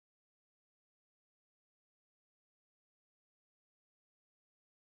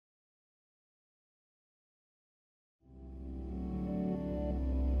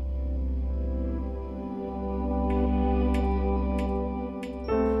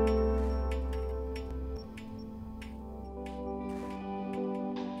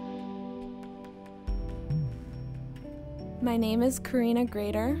My name is Karina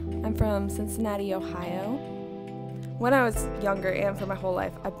Graeter. I'm from Cincinnati, Ohio. When I was younger and for my whole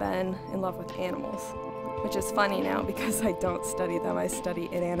life, I've been in love with animals, which is funny now because I don't study them, I study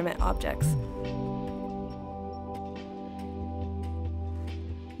inanimate objects.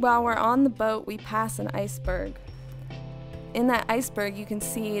 While we're on the boat, we pass an iceberg. In that iceberg, you can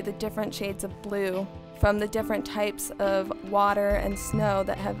see the different shades of blue from the different types of water and snow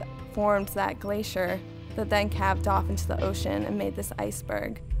that have formed that glacier that then calved off into the ocean and made this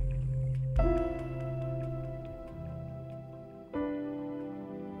iceberg.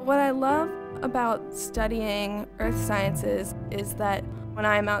 What I love about studying earth sciences is that when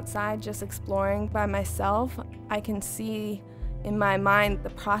I'm outside just exploring by myself, I can see in my mind the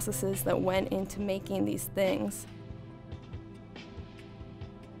processes that went into making these things.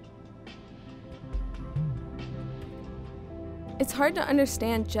 It's hard to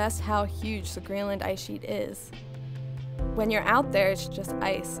understand just how huge the Greenland ice sheet is. When you're out there, it's just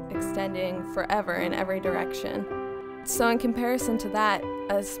ice extending forever in every direction. So in comparison to that,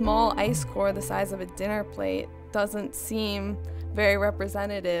 a small ice core the size of a dinner plate doesn't seem very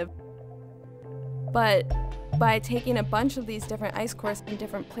representative. But by taking a bunch of these different ice cores in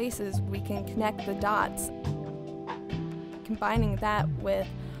different places, we can connect the dots. Combining that with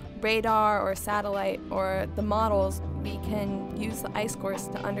radar or satellite or the models, we can use the ice cores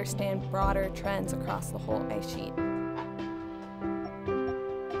to understand broader trends across the whole ice sheet.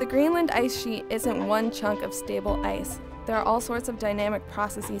 The Greenland ice sheet isn't one chunk of stable ice. There are all sorts of dynamic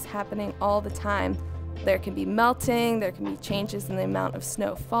processes happening all the time. There can be melting, there can be changes in the amount of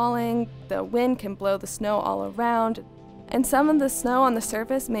snow falling, the wind can blow the snow all around, and some of the snow on the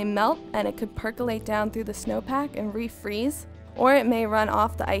surface may melt and it could percolate down through the snowpack and refreeze, or it may run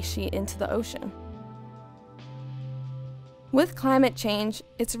off the ice sheet into the ocean. With climate change,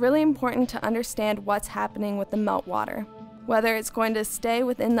 it's really important to understand what's happening with the meltwater, whether it's going to stay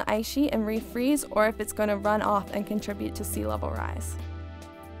within the ice sheet and refreeze or if it's going to run off and contribute to sea level rise.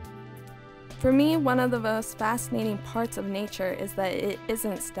 For me, one of the most fascinating parts of nature is that it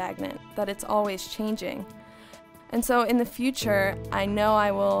isn't stagnant, that it's always changing. And so in the future, I know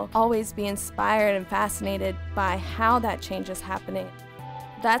I will always be inspired and fascinated by how that change is happening.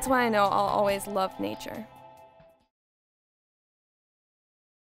 That's why I know I'll always love nature.